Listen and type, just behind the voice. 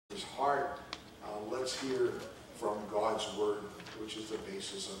his heart, let's hear from God's Word, which is the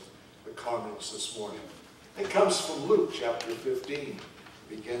basis of the comments this morning. It comes from Luke chapter 15. It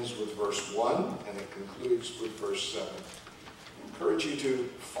begins with verse 1 and it concludes with verse 7. I encourage you to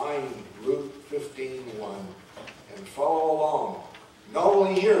find Luke 15:1 and follow along. Not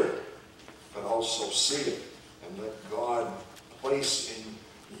only hear it, but also see it. And let God place in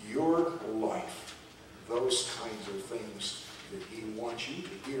your life those kinds of things that he wants you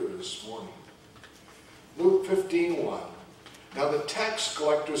to hear this morning. Luke 15:1. Now the tax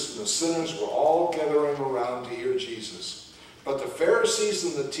collectors and the sinners were all gathering around to hear Jesus. But the Pharisees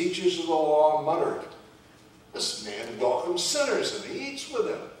and the teachers of the law muttered, "This man welcomes sinners and he eats with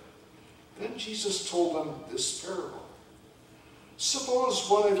them." Then Jesus told them this parable. Suppose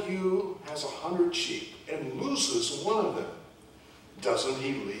one of you has 100 sheep and loses one of them. Doesn't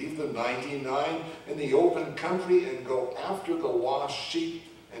he leave the 99 in the open country and go after the lost sheep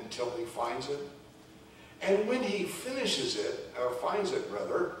until he finds it? And when he finds it,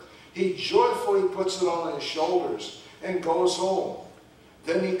 he joyfully puts it on his shoulders and goes home.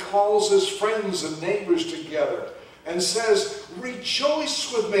 Then he calls his friends and neighbors together and says,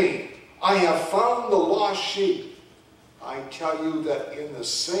 "Rejoice with me, I have found the lost sheep." I tell you that in the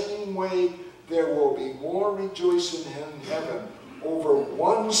same way there will be more rejoicing in heaven over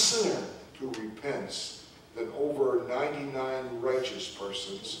one sinner who repents than over 99 righteous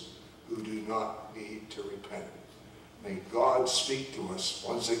persons who do not need to repent. May God speak to us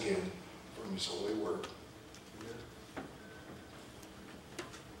once again from his holy word.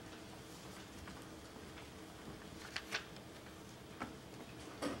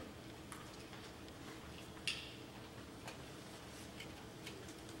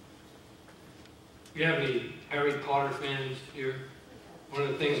 You have any Harry Potter fans here? One of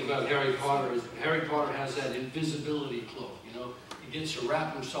the things about Harry Potter is Harry Potter has that invisibility cloak, you know. He gets to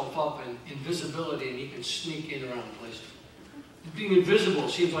wrap himself up in invisibility and he can sneak in around places. Being invisible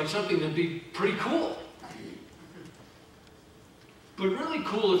seems like something that'd be pretty cool. But really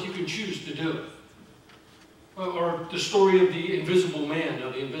cool if you can choose to do it. Or the story of the Invisible Man.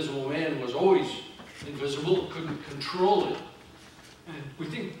 Now the Invisible Man was always invisible, couldn't control it. And we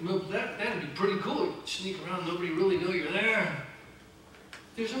think, well, that'd be pretty cool. You sneak around, nobody really know you're there.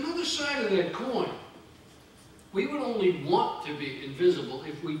 There's another side of that coin. We would only want to be invisible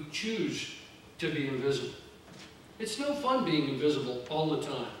if we choose to be invisible. It's no fun being invisible all the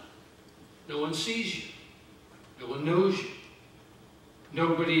time. No one sees you. No one knows you.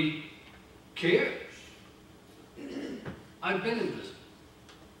 Nobody cares. I've been invisible.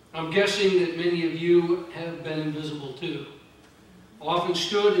 I'm guessing that many of you have been invisible too. Often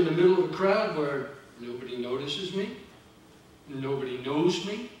stood in the middle of a crowd where nobody notices me, nobody knows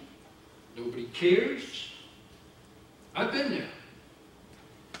me, nobody cares. I've been there.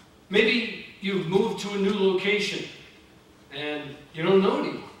 Maybe you've moved to a new location and you don't know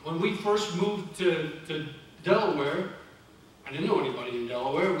anyone. When we first moved to Delaware, I didn't know anybody in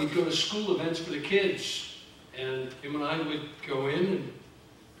Delaware. We'd go to school events for the kids, and him and I would go in and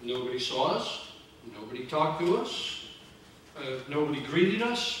nobody saw us, nobody talked to us. Nobody greeted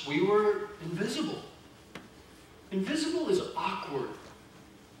us. We were invisible. Invisible is awkward.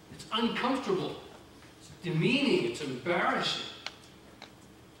 It's uncomfortable. It's demeaning. It's embarrassing.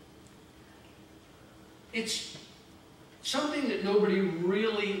 It's something that nobody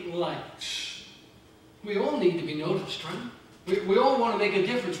really likes. We all need to be noticed, right? We all want to make a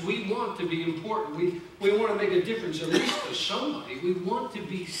difference. We want to be important. We want to make a difference, at least to somebody. We want to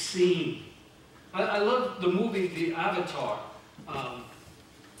be seen. I love the movie, The Avatar.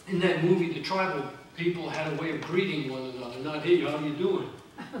 In that movie, the tribal people had a way of greeting one another. Not, "Hey, how you doing?"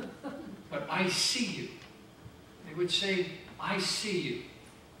 But "I see you." They would say, "I see you."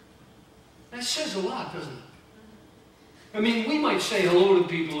 That says a lot, doesn't it? I mean, we might say hello to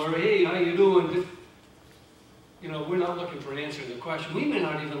people or, "Hey, how you doing?" But, you know, we're not looking for an answer to the question. We may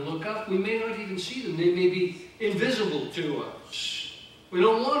not even look up. We may not even see them. They may be invisible to us. We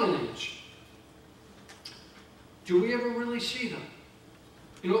don't want an answer. Do we ever really see them?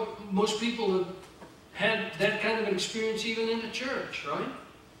 You know, most people have had that kind of experience even in the church, right?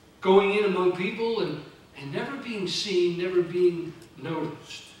 Going in among people and never being seen, never being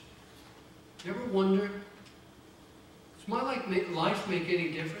noticed. Ever wonder, does my life make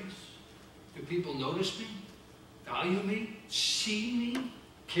any difference? Do people notice me, value me, see me,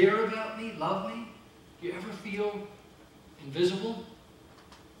 care about me, love me? Do you ever feel invisible?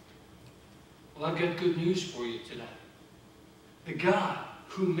 Well, I've got good news for you today. The God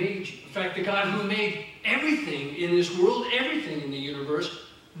who made you, in fact, the God who made everything in this world, everything in the universe,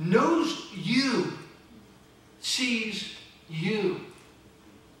 knows you, sees you.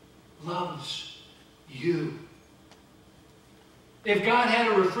 If God had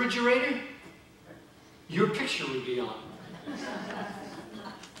a refrigerator, your picture would be on it.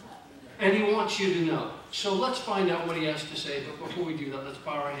 And He wants you to know. So let's find out what He has to say. But before we do that, let's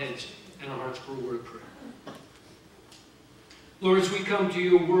bow our heads and our hearts for a word of prayer. Lord, as we come to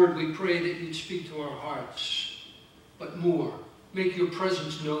your word, we pray that you'd speak to our hearts. But more, make your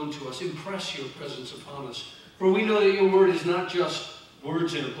presence known to us. Impress your presence upon us. For we know that your word is not just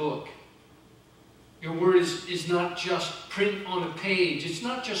words in a book. Your word is not just print on a page. It's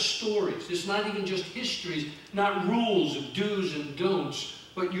not just stories. It's not even just histories, not rules of do's and don'ts.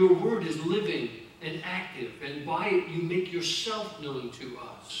 But your word is living and active, and by it you make yourself known to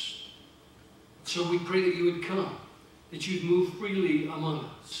us. So we pray that you would come, that you'd move freely among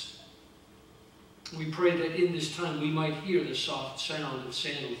us. We pray that in this time we might hear the soft sound of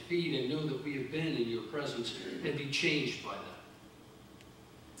sandaled feet and know that we have been in your presence and be changed by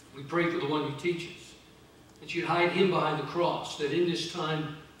that. We pray for the one who teaches, that you'd hide him behind the cross, that in this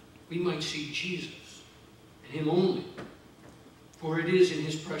time we might see Jesus and him only. For it is in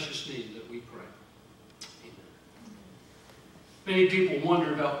his precious name that we pray. Amen. Many people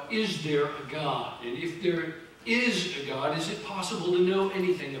wonder about, is there a God? And if there is a God, is it possible to know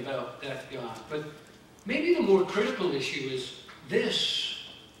anything about that God? But maybe the more critical issue is this: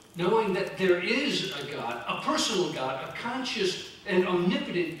 knowing that there is a God, a personal God, a conscious and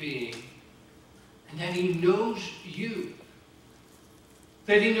omnipotent being, and that he knows you.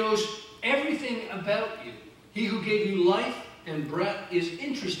 That he knows everything about you. He who gave you life and breath is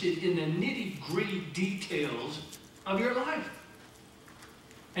interested in the nitty-gritty details of your life.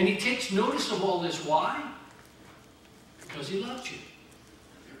 And he takes notice of all this. Why? Because he loves you.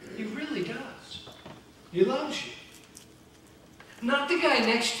 He really does. He loves you. Not the guy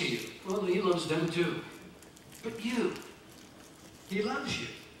next to you. Well, he loves them too. But you. He loves you.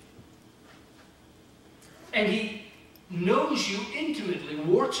 And he knows you intimately,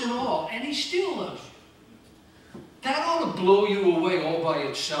 warts and all, and he still loves you. That ought to blow you away all by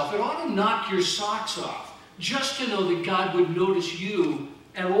itself. It ought to knock your socks off, just to know that God would notice you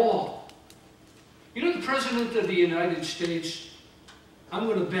at all. You know, the President of the United States, I'm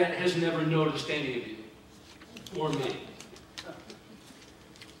going to bet, has never noticed any of you, or me.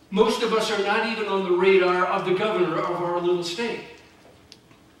 Most of us are not even on the radar of the governor of our little state.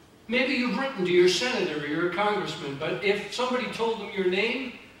 Maybe you've written to your senator or your congressman, but if somebody told them your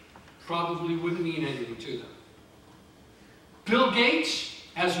name, probably wouldn't mean anything to them. Bill Gates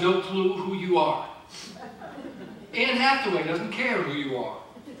has no clue who you are. Anne Hathaway doesn't care who you are.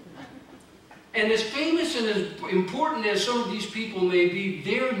 And as famous and as important as some of these people may be,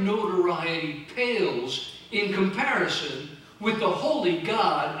 their notoriety pales in comparison with the holy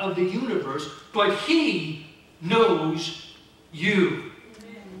God of the universe, but he knows you.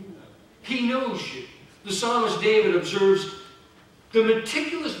 He knows you. The psalmist David observes the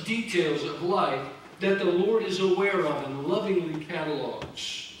meticulous details of life that the Lord is aware of and lovingly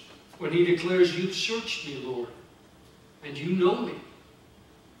catalogs when he declares, "You've searched me, Lord, and you know me.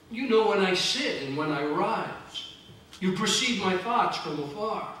 You know when I sit and when I rise. You perceive my thoughts from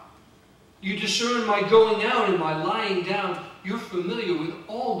afar. You discern my going out and my lying down. You're familiar with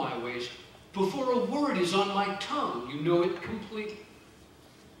all my ways. Before a word is on my tongue, you know it completely."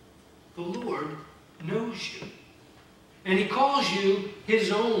 The Lord knows you. And he calls you his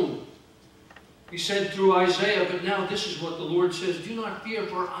own. He said through Isaiah, but now this is what the Lord says: "Do not fear,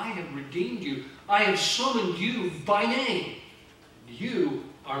 for I have redeemed you. I have summoned you by name. You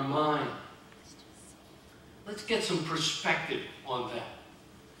are mine." Let's get some perspective on that.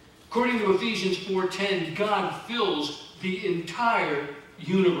 According to Ephesians 4:10, God fills the entire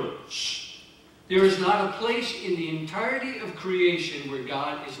universe. There is not a place in the entirety of creation where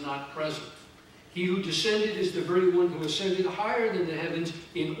God is not present. He who descended is the very one who ascended higher than the heavens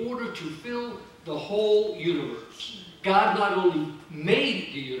in order to fill the whole universe. God not only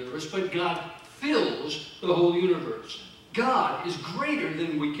made the universe, but God fills the whole universe. God is greater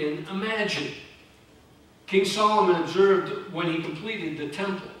than we can imagine. King Solomon observed when he completed the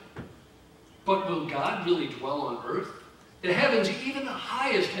temple, "But will God really dwell on earth? The heavens, even the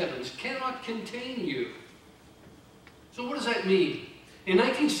highest heavens, cannot contain you." So what does that mean? In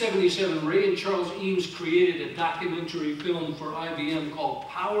 1977, Ray and Charles Eames created a documentary film for IBM called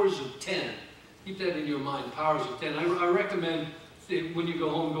Powers of 10. Keep that in your mind, Powers of 10. I recommend when you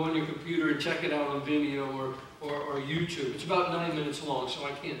go home, go on your computer and check it out on Vimeo or YouTube. It's about 9 minutes long, so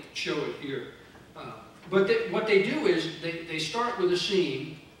I can't show it here. But what they do is they start with a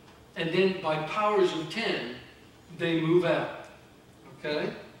scene, and then by powers of 10, they move out.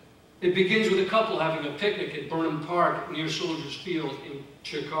 Okay? It begins with a couple having a picnic at Burnham Park near Soldiers Field in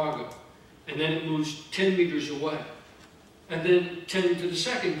Chicago. And then it moves 10 meters away. and then 10 to the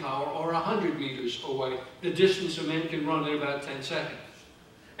second power, or 100 meters away, the distance a man can run in about 10 seconds.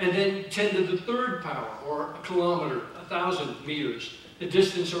 And then 10 to the third power, or a kilometer, 1,000 meters, the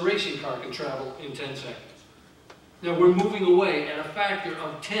distance a racing car can travel in 10 seconds. Now we're moving away at a factor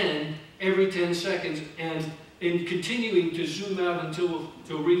of 10 every 10 seconds, and in continuing to zoom out until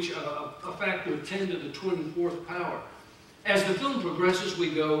to reach a factor of 10 to the 24th power. As the film progresses,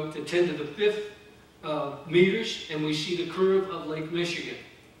 we go to 10 to the 5th meters, and we see the curve of Lake Michigan.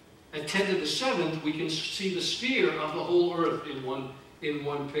 At 10 to the 7th, we can see the sphere of the whole Earth in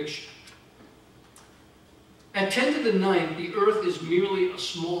one picture. At 10 to the 9th, the Earth is merely a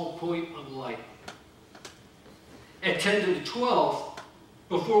small point of light. At 10 to the 12th,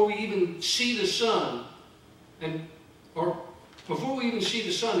 before we even see the sun, and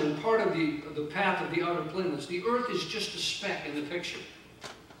part of the path of the outer planets, the Earth is just a speck in the picture.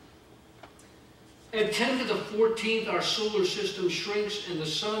 At 10 to the 14th, our solar system shrinks and the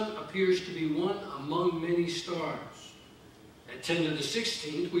sun appears to be one among many stars. At 10 to the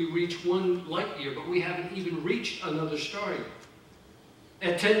 16th, we reach 1 light year, but we haven't even reached another star yet.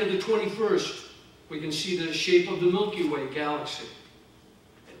 At 10 to the 21st, we can see the shape of the Milky Way galaxy.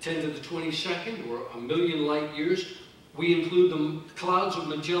 At 10 to the 22nd, or 1,000,000 light years, we include the clouds of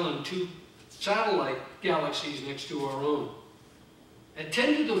Magellan, 2 satellite galaxies next to our own. At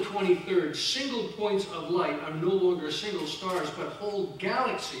 10 to the 23rd, single points of light are no longer single stars, but whole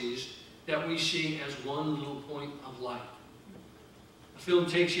galaxies that we see as one little point of light. The film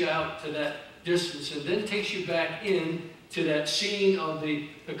takes you out to that distance and then takes you back in to that scene of the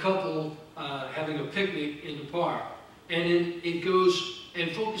couple having a picnic in the park. And then it goes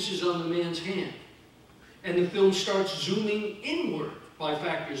and focuses on the man's hand. And the film starts zooming inward by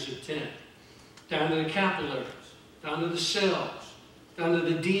factors of 10. Down to the capillaries, down to the cells, down to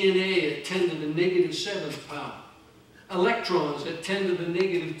the DNA at 10 to the negative 7th power. Electrons at 10 to the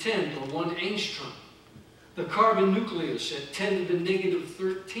negative 10th, or 1 angstrom. The carbon nucleus at 10 to the negative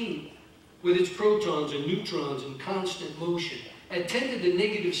 13th, with its protons and neutrons in constant motion. At 10 to the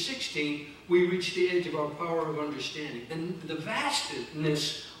negative 16th, we reach the edge of our power of understanding. And the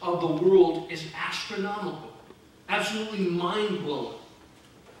vastness of the world is astronomical, absolutely mind-blowing.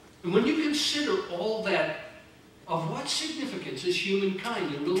 And when you consider all that, of what significance is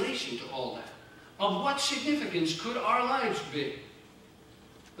humankind in relation to all that? Of what significance could our lives be?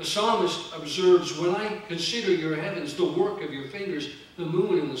 The psalmist observes, when I consider your heavens, the work of your fingers, the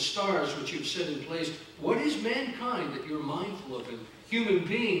moon and the stars which you've set in place, what is mankind that you're mindful of him? Human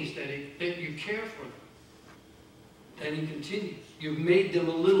beings that you care for them. Then he continues, you've made them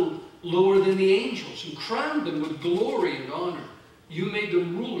a little lower than the angels and crowned them with glory and honor. You made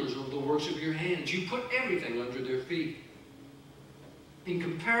them rulers over the works of your hands. You put everything under their feet. In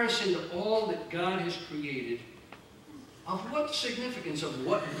comparison to all that God has created, of what significance, of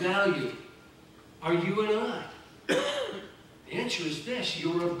what value are you and I? The answer is this: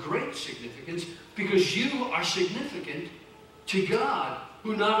 you're of great significance because you are significant to God,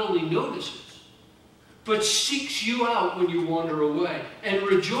 who not only notices, but seeks you out when you wander away and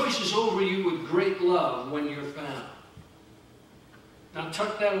rejoices over you with great love when you're found. Now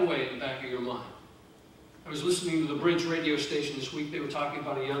tuck that away in the back of your mind. I was listening to the Bridge radio station this week. They were talking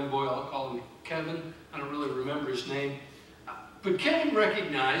about a young boy, I'll call him Kevin. I don't really remember his name. But Kevin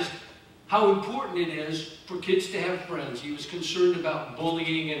recognized how important it is for kids to have friends. He was concerned about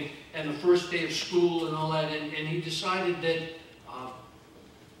bullying and the first day of school and all that, and he decided that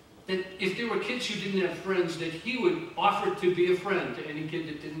if there were kids who didn't have friends, that he would offer to be a friend to any kid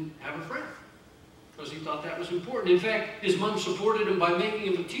that didn't have a friend, because he thought that was important. In fact, his mom supported him by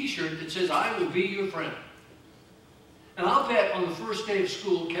making him a t-shirt that says, "I will be your friend." And I'll bet on the first day of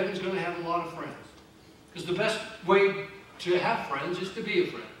school, Kevin's going to have a lot of friends, because the best way to have friends is to be a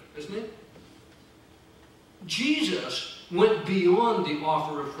friend, isn't it? Jesus went beyond the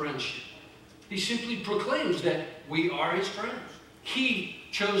offer of friendship. He simply proclaims that we are his friends. He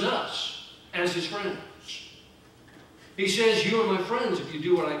chose us as his friends. He says, "You are my friends if you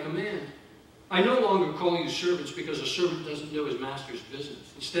do what I command. I no longer call you servants because a servant doesn't know his master's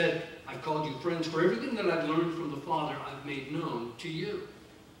business. Instead, I've called you friends, for everything that I've learned from the Father I've made known to you.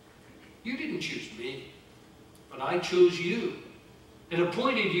 You didn't choose me, but I chose you and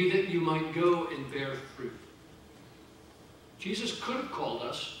appointed you that you might go and bear fruit." Jesus could have called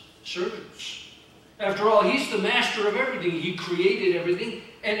us servants. After all, he's the master of everything. He created everything,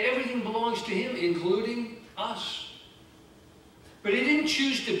 and everything belongs to him, including us. But he didn't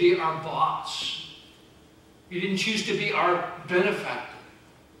choose to be our boss. He didn't choose to be our benefactor.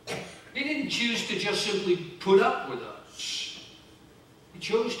 He didn't choose to just simply put up with us. He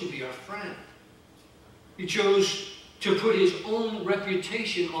chose to be our friend. He chose to put his own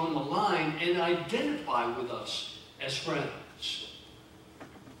reputation on the line and identify with us as friends.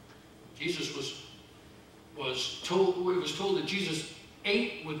 Jesus was told that Jesus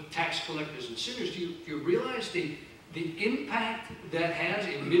ate with tax collectors and sinners. Do you realize the impact that has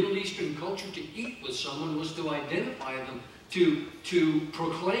in Middle Eastern culture? To eat with someone was to identify them, to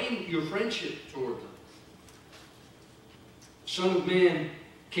proclaim your friendship toward them. Son of Man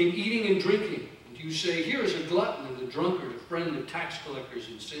came eating and drinking. And you say, here is a glutton and a drunkard, a friend of tax collectors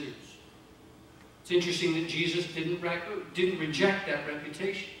and sinners. It's interesting that Jesus didn't reject that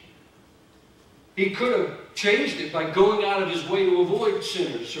reputation. He could have changed it by going out of his way to avoid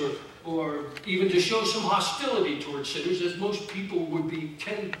sinners, or even to show some hostility towards sinners, as most people would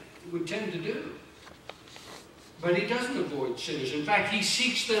tend to do. But he doesn't avoid sinners. In fact, he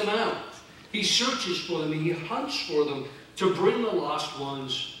seeks them out. He searches for them. He hunts for them to bring the lost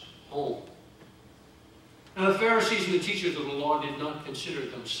ones home. Now, the Pharisees and the teachers of the law did not consider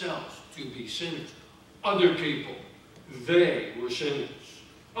themselves to be sinners. Other people, they were sinners.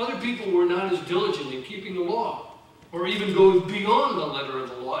 Other people were not as diligent in keeping the law, or even going beyond the letter of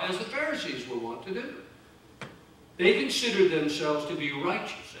the law, as the Pharisees were wont to do. They considered themselves to be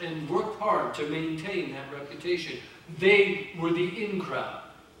righteous and worked hard to maintain that reputation. They were the in crowd,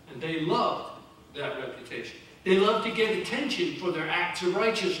 and they loved that reputation. They loved to get attention for their acts of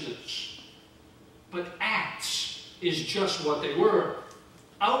righteousness. But acts is just what they were.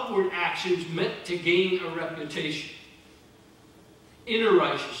 Outward actions meant to gain a reputation. Inner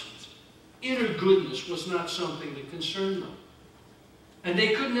righteousness, inner goodness was not something that concerned them. And they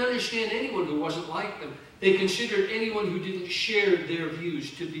couldn't understand anyone who wasn't like them. They considered anyone who didn't share their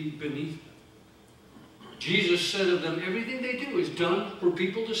views to be beneath them. Jesus said of them, everything they do is done for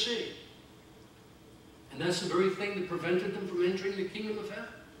people to see. And that's the very thing that prevented them from entering the kingdom of heaven.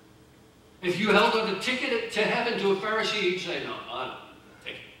 If you held out a ticket to heaven to a Pharisee, he'd say, no, I don't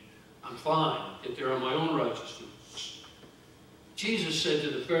take it. I'm fine. I'll get there on my own righteousness. Jesus said to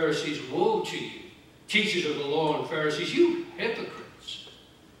the Pharisees, woe to you, teachers of the law and Pharisees, you hypocrites.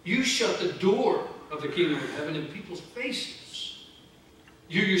 You shut the door of the kingdom of heaven in people's faces.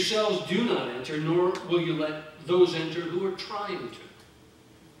 You yourselves do not enter, nor will you let those enter who are trying to.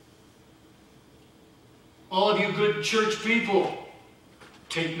 All of you good church people,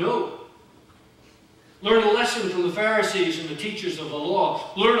 take note. Learn a lesson from the Pharisees and the teachers of the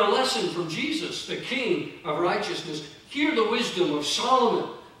law. Learn a lesson from Jesus, the King of righteousness. Hear the wisdom of Solomon,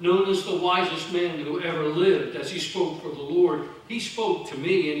 known as the wisest man who ever lived. As he spoke for the Lord, he spoke to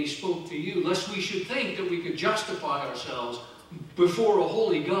me and he spoke to you, lest we should think that we could justify ourselves before a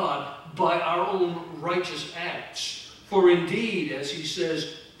holy God by our own righteous acts. For indeed, as he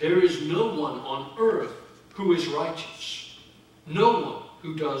says, there is no one on earth who is righteous. No one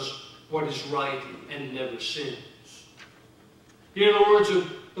who does what is right and never sins. Hear the words of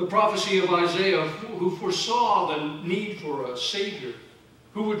the prophecy of Isaiah, who foresaw the need for a Savior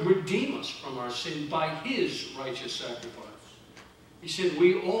who would redeem us from our sin by his righteous sacrifice. He said,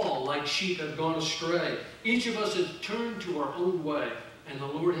 we all, like sheep, have gone astray. Each of us has turned to our own way, and the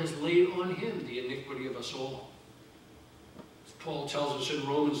Lord has laid on him the iniquity of us all. As Paul tells us in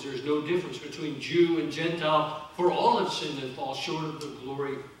Romans, there is no difference between Jew and Gentile, for all have sinned and fall short of the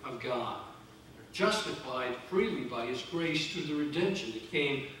glory of God. Justified freely by his grace through the redemption that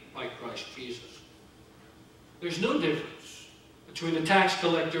came by Christ Jesus. There's no difference between the tax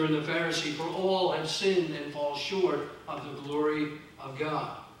collector and the Pharisee, for all have sinned and fall short of the glory of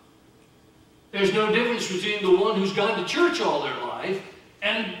God. There's no difference between the one who's gone to church all their life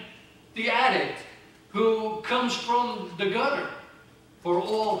and the addict who comes from the gutter, for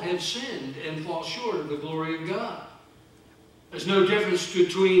all have sinned and fall short of the glory of God. There's no difference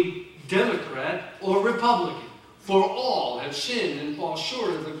between Democrat or Republican, for all have sinned and fall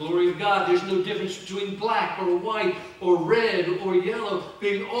short of the glory of God. There's no difference between black or white or red or yellow,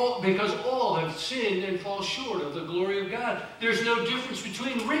 because all have sinned and fall short of the glory of God. There's no difference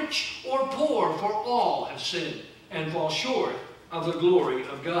between rich or poor, for all have sinned and fall short of the glory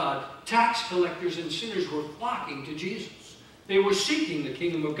of God. Tax collectors and sinners were flocking to Jesus. They were seeking the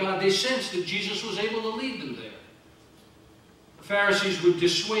kingdom of God. They sensed that Jesus was able to lead them there. The Pharisees would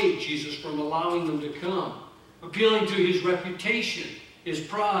dissuade Jesus from allowing them to come, appealing to his reputation, his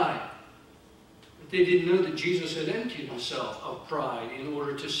pride. But they didn't know that Jesus had emptied himself of pride in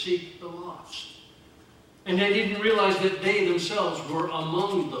order to seek the lost. And they didn't realize that they themselves were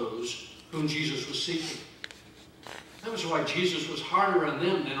among those whom Jesus was seeking. That was why Jesus was harder on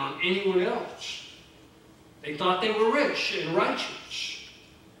them than on anyone else. They thought they were rich and righteous,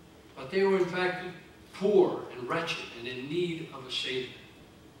 but they were in fact poor and wretched and in need of a Savior.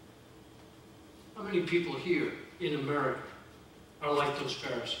 How many people here in America are like those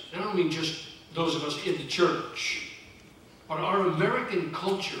Pharisees? I don't mean just those of us in the church. But our American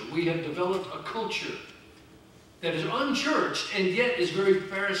culture, we have developed a culture that is unchurched and yet is very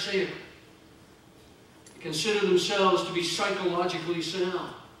Pharisaical. They consider themselves to be psychologically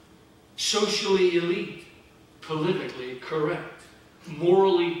sound, socially elite, politically correct,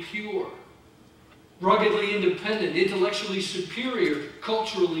 morally pure, ruggedly independent, intellectually superior,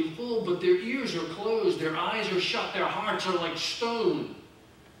 culturally full, but their ears are closed, their eyes are shut, their hearts are like stone.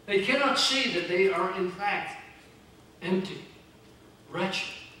 They cannot see that they are in fact empty,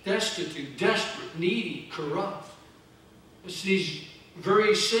 wretched, destitute, desperate, needy, corrupt. It's these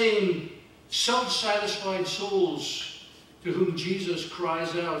very same self-satisfied souls to whom Jesus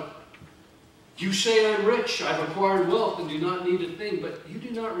cries out, "You say I'm rich, I've acquired wealth and do not need a thing," but you do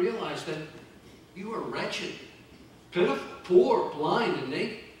not realize that you are wretched, pitiful, poor, blind, and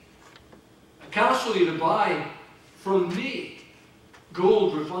naked. I counsel you to buy from me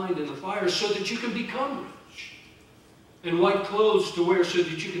gold refined in the fire so that you can become rich, and white clothes to wear so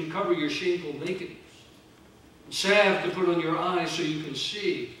that you can cover your shameful nakedness, and salve to put on your eyes so you can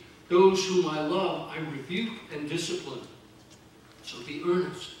see. Those whom I love, I rebuke and discipline. So be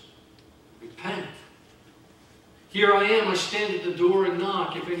earnest. Repent. Here I am, I stand at the door and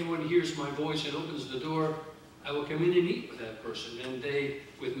knock. If anyone hears my voice and opens the door, I will come in and eat with that person, and they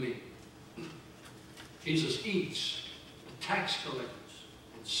with me. Jesus eats with tax collectors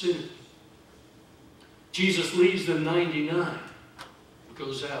and sinners. Jesus leaves the 99 and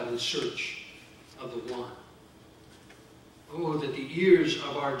goes out in search of the one. Oh, that the ears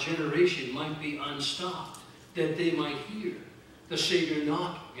of our generation might be unstopped, that they might hear the Savior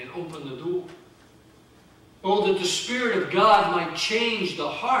knocking and open the door. Oh, that the Spirit of God might change the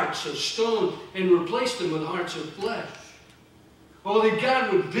hearts of stone and replace them with hearts of flesh. Oh, that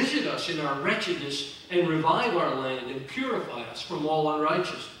God would visit us in our wretchedness and revive our land and purify us from all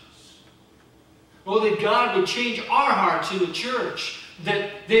unrighteousness. Oh, that God would change our hearts in the church,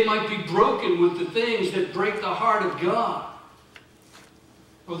 that they might be broken with the things that break the heart of God.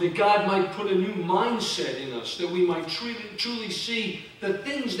 Oh, that God might put a new mindset in us, that we might truly see the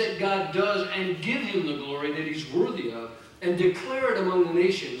things that God does and give Him the glory that He's worthy of, and declare it among the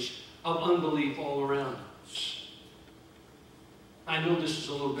nations of unbelief all around us. I know this is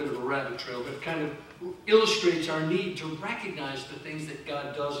a little bit of a rabbit trail, but it kind of illustrates our need to recognize the things that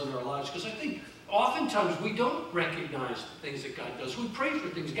God does in our lives, because I think oftentimes we don't recognize the things that God does. We pray for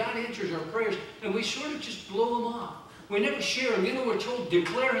things, God answers our prayers, and we sort of just blow them off. We never share them. You know, we're told,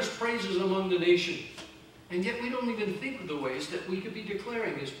 declare His praises among the nations. And yet we don't even think of the ways that we could be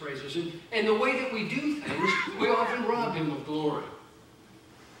declaring His praises. And the way that we do things, we often rob Him of glory.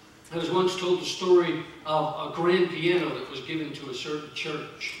 I was once told the story of a grand piano that was given to a certain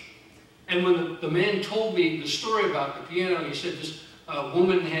church. And when the man told me the story about the piano, he said this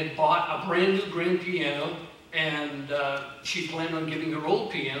woman had bought a brand new grand piano, and she planned on giving her old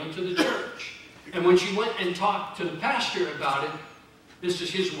piano to the church. And when she went and talked to the pastor about it, this is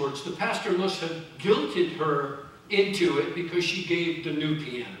his words, the pastor must have guilted her into it because she gave the new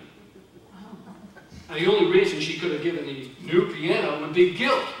piano. And the only reason she could have given the new piano would be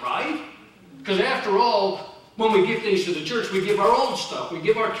guilt, right? Because after all, when we give things to the church, we give our old stuff, we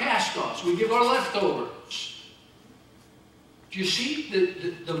give our cast-offs, we give our leftovers. Do you see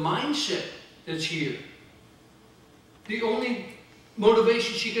the mindset that's here? The only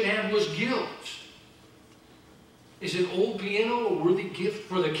motivation she could have was guilt. Is an old piano a worthy gift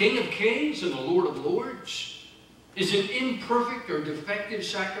for the King of Kings and the Lord of Lords? Is an imperfect or defective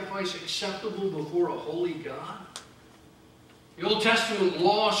sacrifice acceptable before a holy God? The Old Testament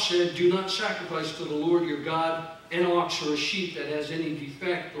law said, do not sacrifice to the Lord your God an ox or a sheep that has any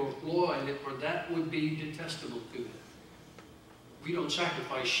defect or flaw in it, for that would be detestable to Him. We don't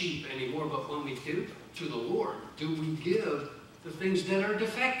sacrifice sheep anymore, but when we give to the Lord, do we give the things that are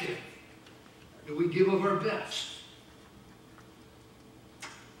defective? Do we give of our best?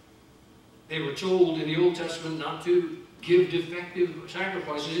 They were told in the Old Testament not to give defective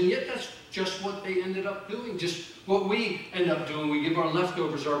sacrifices, and yet that's just what they ended up doing, just what we end up doing. We give our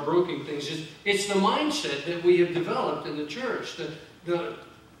leftovers, our broken things. It's the mindset that we have developed in the church,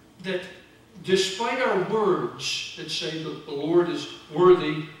 that despite our words that say that the Lord is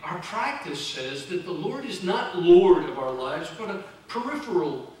worthy, our practice says that the Lord is not Lord of our lives, but a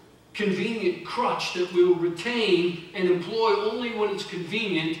peripheral, convenient crutch that we'll retain and employ only when it's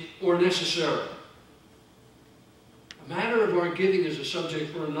convenient or necessary. A matter of our giving is a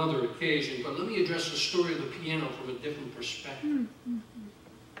subject for another occasion, but let me address the story of the piano from a different perspective.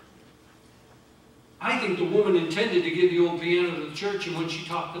 I think the woman intended to give the old piano to the church, and when she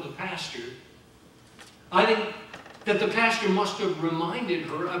talked to the pastor, I think that the pastor must have reminded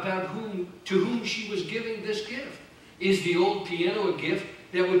her about to whom she was giving this gift. Is the old piano a gift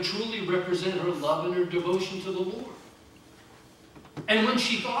that would truly represent her love and her devotion to the Lord? And when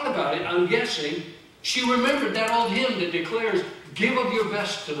she thought about it, I'm guessing, she remembered that old hymn that declares, give of your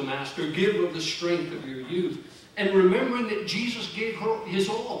best to the Master, give of the strength of your youth. And remembering that Jesus gave her his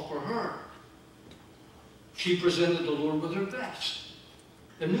all for her, she presented the Lord with her best,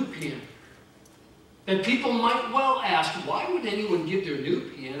 the new piano. And people might well ask, why would anyone give their new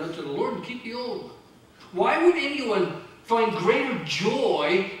piano to the Lord and keep the old one? Why would anyone find greater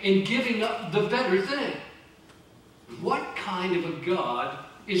joy in giving up the better thing? What kind of a God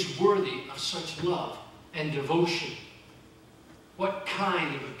is worthy of such love and devotion? What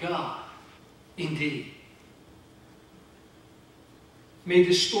kind of a God, indeed? May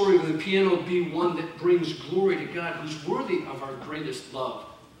the story of the piano be one that brings glory to God, who's worthy of our greatest love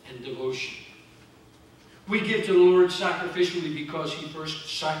and devotion. We give to the Lord sacrificially because he first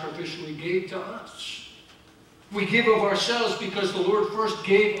sacrificially gave to us. We give of ourselves because the Lord first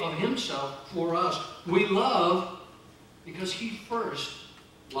gave of himself for us. We love because he first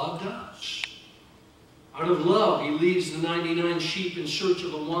loved us. Out of love, he leaves the 99 sheep in search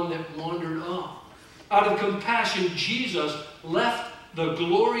of the one that wandered off. Out of compassion, Jesus left the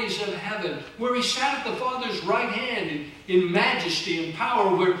glories of heaven, where he sat at the Father's right hand in majesty and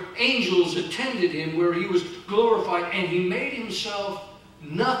power, where angels attended him, where he was glorified, and he made himself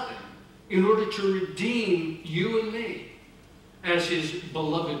nothing in order to redeem you and me as his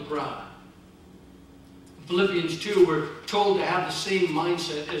beloved bride. Philippians 2, we're told to have the same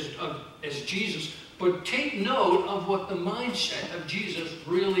mindset as Jesus, but take note of what the mindset of Jesus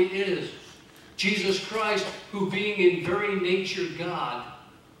really is. Jesus Christ, who being in very nature God,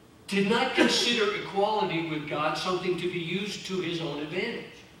 did not consider equality with God something to be used to his own advantage,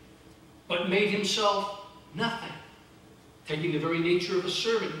 but made himself nothing, taking the very nature of a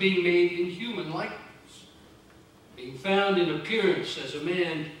servant, being made in human likeness. Being found in appearance as a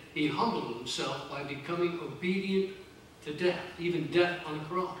man, he humbled himself by becoming obedient to death, even death on the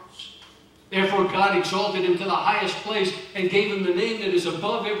cross. Therefore God exalted him to the highest place and gave him the name that is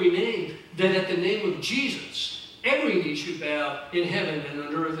above every name, that at the name of Jesus every knee should bow in heaven and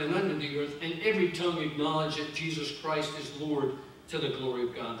on earth and under the earth, and every tongue acknowledge that Jesus Christ is Lord, to the glory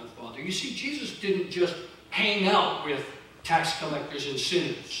of God the Father. You see, Jesus didn't just hang out with tax collectors and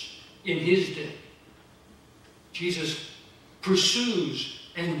sinners in his day. Jesus pursues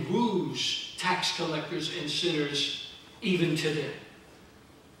and woos tax collectors and sinners even today.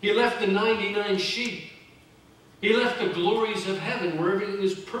 He left the 99 sheep. He left the glories of heaven where everything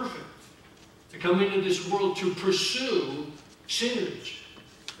is perfect to come into this world to pursue sinners,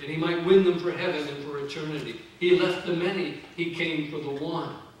 that he might win them for heaven and for eternity. He left the many. He came for the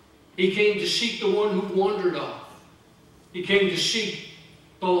one. He came to seek the one who wandered off. He came to seek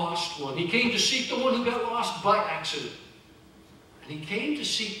the lost one. He came to seek the one who got lost by accident. And he came to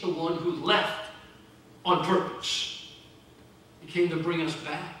seek the one who left on purpose. He came to bring us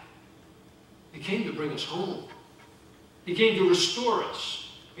back. He came to bring us home. He came to restore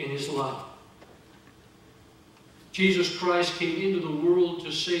us in his love. Jesus Christ came into the world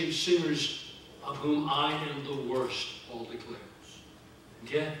to save sinners, of whom I am the worst, Paul declares.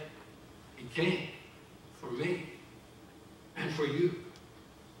 And yet, he came for me and for you.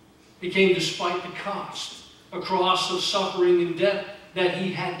 He came despite the cost, a cross of suffering and death that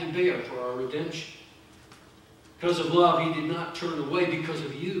he had to bear for our redemption. Because of love, he did not turn away because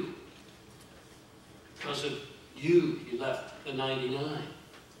of you. Because of you, he left the 99.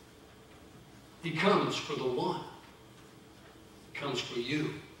 He comes for the one. He comes for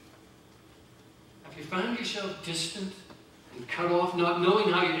you. Have you found yourself distant and cut off, not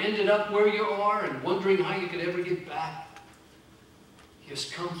knowing how you ended up where you are and wondering how you could ever get back? He has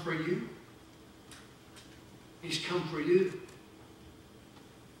come for you. He's come for you.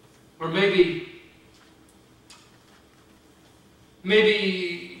 Or maybe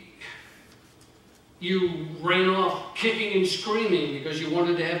you ran off kicking and screaming because you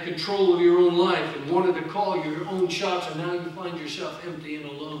wanted to have control of your own life and wanted to call your own shots, and now you find yourself empty and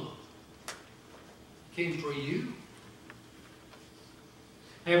alone. He came for you.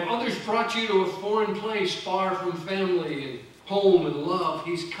 Have others brought you to a foreign place, far from family and home and love?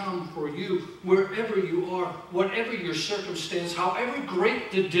 He's come for you, wherever you are, whatever your circumstance, however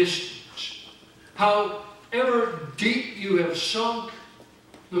great the distance, however deep you have sunk,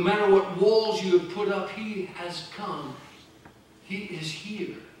 no matter what walls you have put up, he has come. He is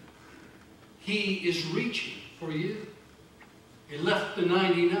here. He is reaching for you. He left the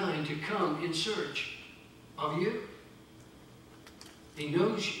 99 to come in search of you. He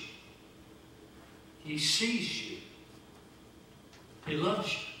knows you. He sees you. He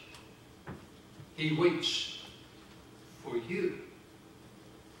loves you. He waits for you.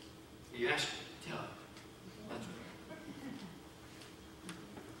 He asked me to tell you. That's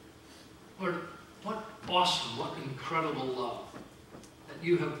right. Lord, what awesome, what incredible love that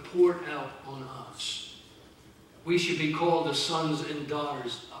you have poured out on us. We should be called the sons and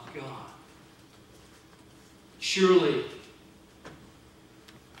daughters of God. Surely,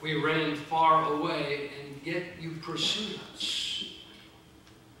 we ran far away, and yet you pursued us.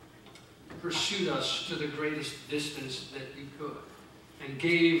 Pursued us to the greatest distance that you could, and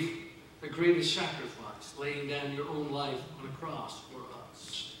gave the greatest sacrifice, laying down your own life on a cross for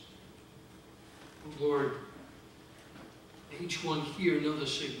us. Lord, each one here know the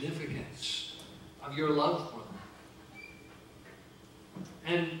significance of your love for them.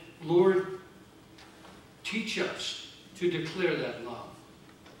 And Lord, teach us to declare that love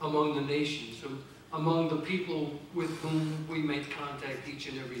among the nations, among the people with whom we make contact each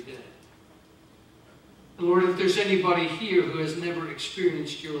and every day. And Lord, if there's anybody here who has never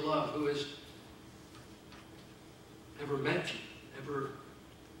experienced your love, who has never met you, never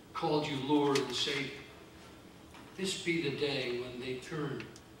called you Lord and Savior, this be the day when they turn and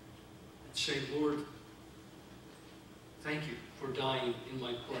say, Lord, thank you for dying in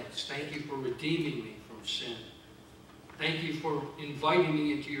my place. Thank you for redeeming me from sin. Thank you for inviting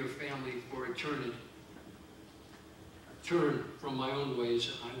me into your family for eternity. Turn from my own ways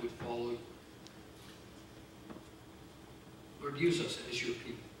and I would follow you. Lord, use us as your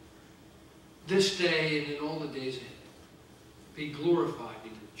people. This day and in all the days ahead, be glorified in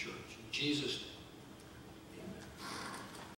the church. In Jesus' name.